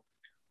 So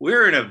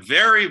we're in a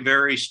very,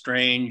 very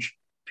strange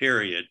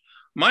period.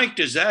 Mike,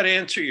 does that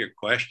answer your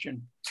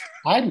question?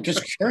 I'm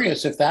just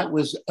curious if that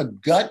was a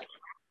gut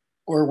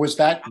or was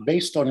that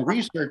based on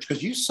research?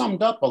 Because you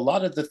summed up a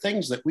lot of the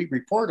things that we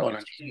report on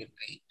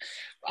E&P.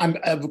 I'm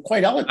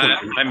quite eloquent.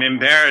 I'm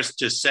embarrassed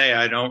to say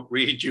I don't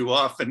read you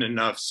often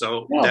enough,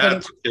 so no,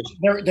 that's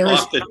there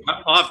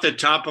off the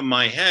top of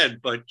my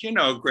head. But you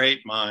know,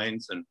 great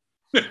minds and.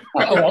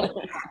 Well,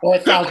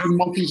 1,000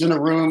 monkeys in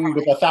a room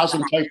with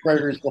 1,000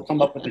 typewriters will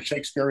come up with a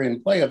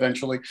Shakespearean play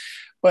eventually.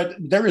 But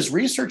there is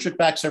research that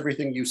backs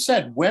everything you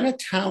said. When a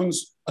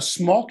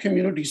small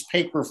community's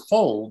paper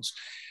folds,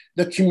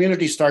 the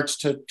community starts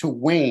to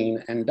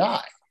wane and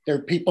die.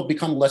 People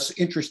become less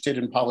interested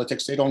in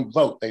politics. They don't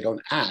vote, they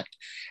don't act.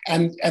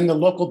 And the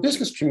local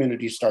business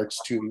community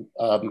starts to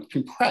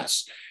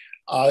compress.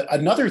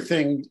 Another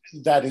thing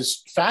that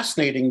is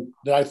fascinating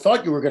that I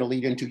thought you were going to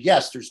lead into,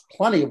 yes, there's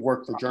plenty of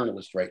work for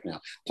journalists right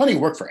now, plenty of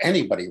work for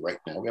anybody right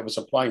now. We have a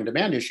supply and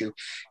demand issue.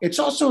 It's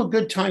also a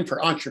good time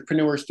for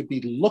entrepreneurs to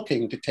be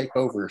looking to take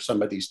over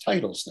some of these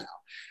titles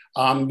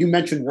now. You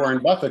mentioned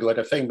Warren Buffett, who had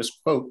a famous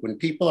quote, when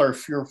people are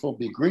fearful,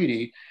 be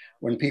greedy.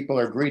 When people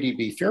are greedy,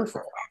 be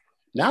fearful.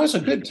 Now is a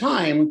good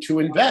time to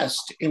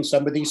invest in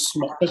some of these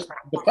small,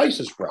 the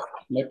prices grow.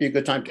 Might be a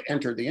good time to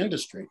enter the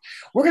industry.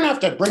 We're going to have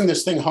to bring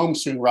this thing home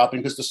soon, Robin,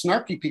 because the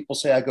snarky people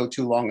say I go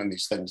too long on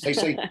these things. They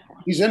say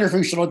these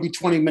interviews should only be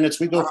 20 minutes.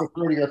 We go for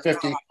 40 or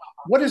 50.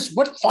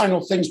 What final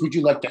things would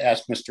you like to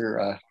ask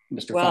Mr.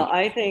 Well,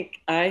 Funt?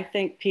 I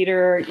think,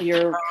 Peter,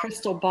 your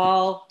crystal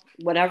ball,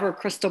 whatever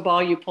crystal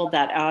ball you pulled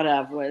that out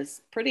of,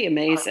 was pretty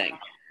amazing.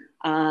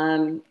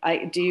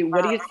 What do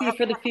you see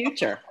for the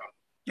future?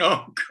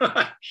 Oh,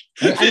 gosh.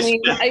 I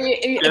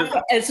mean,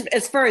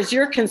 as far as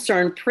you're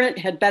concerned, print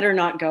had better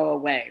not go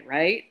away,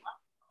 right?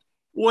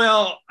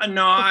 Well,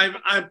 no,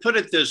 I put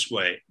it this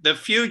way. The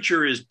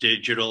future is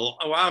digital.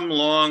 I'm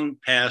long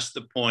past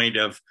the point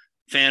of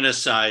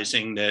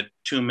fantasizing that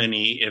too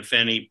many, if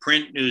any,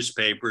 print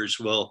newspapers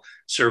will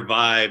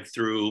survive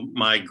through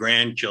my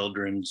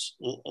grandchildren's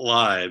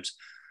lives.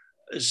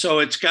 So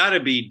it's got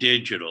to be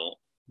digital.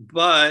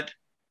 But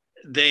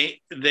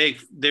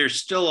there's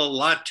still a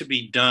lot to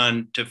be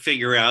done to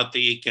figure out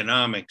the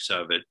economics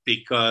of it,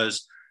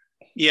 because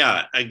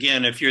yeah,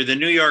 again, if you're the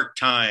New York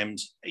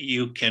Times,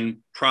 you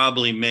can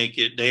probably make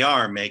it, they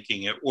are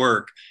making it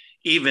work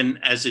even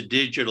as a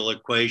digital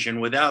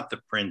equation without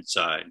the print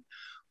side.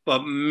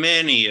 But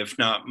many, if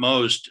not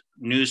most,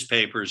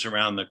 newspapers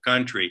around the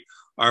country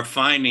are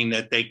finding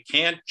that they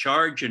can't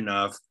charge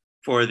enough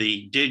for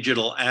the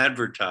digital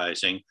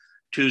advertising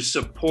to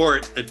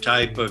support the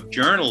type of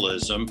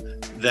journalism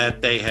that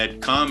they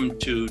had come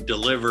to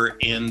deliver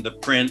in the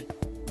print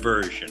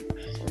version.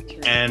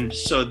 And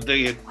so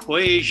the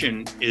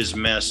equation is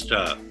messed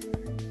up.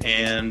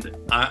 And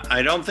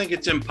I don't think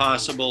it's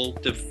impossible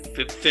to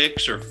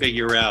fix or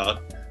figure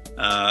out.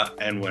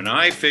 And when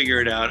I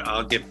figure it out,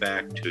 I'll get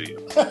back to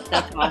you.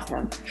 That's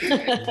awesome.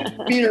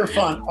 Peter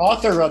Funt,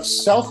 author of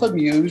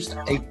Self-Amused,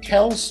 a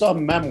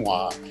Tell-Some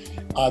Memoir.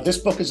 This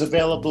book is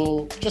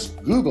available,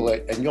 just Google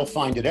it and you'll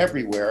find it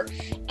everywhere.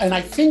 And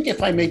I think,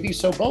 if I may be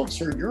so bold,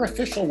 sir, your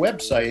official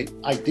website,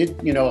 I did,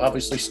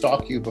 obviously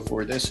stalk you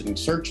before this and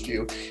searched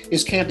you,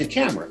 is Candid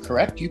Camera,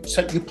 correct? You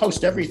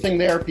post everything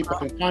there, people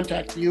can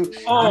contact you.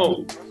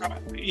 Oh,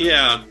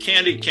 yeah,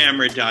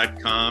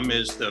 candidcamera.com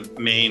is the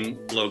main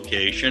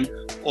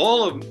location.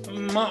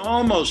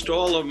 Almost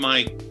all of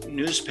my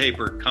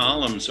newspaper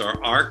columns are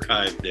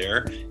archived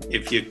there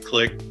if you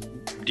click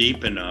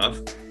deep enough.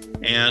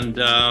 And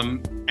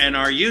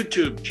our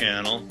YouTube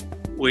channel,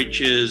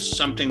 which is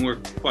something we're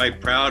quite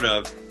proud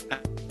of,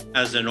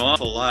 has an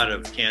awful lot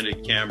of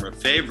Candid Camera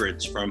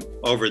favorites from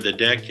over the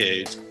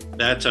decades.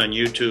 That's on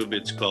YouTube.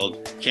 It's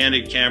called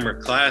Candid Camera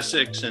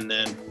Classics, and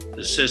then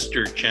the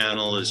sister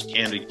channel is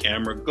Candid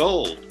Camera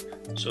Gold.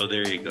 So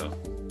there you go.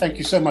 Thank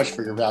you so much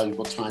for your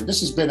valuable time. This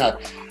has been a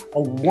a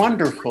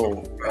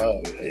wonderful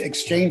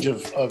exchange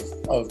of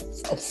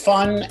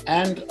fun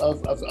and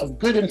of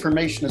good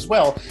information as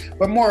well.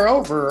 But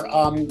moreover,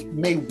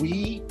 may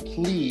we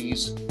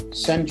please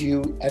send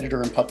you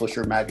Editor and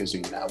Publisher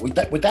magazine now? Would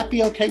that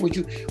be okay? Would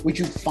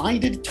you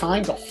find it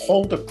time to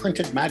hold a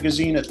printed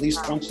magazine at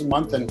least once a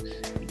month and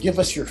give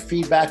us your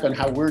feedback on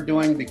how we're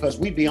doing? Because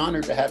we'd be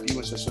honored to have you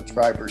as a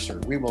subscriber, sir.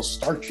 We will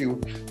start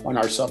you on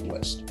our sub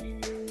list.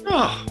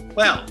 Oh,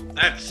 well,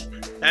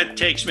 that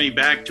takes me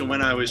back to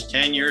when I was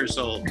 10 years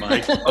old,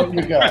 Mike. There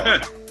you go.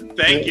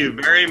 Thank you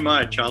very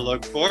much. I'll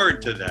look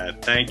forward to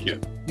that. Thank you.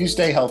 You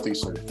stay healthy,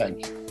 sir.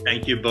 Thank you.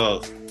 Thank you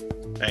both.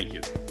 Thank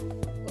you.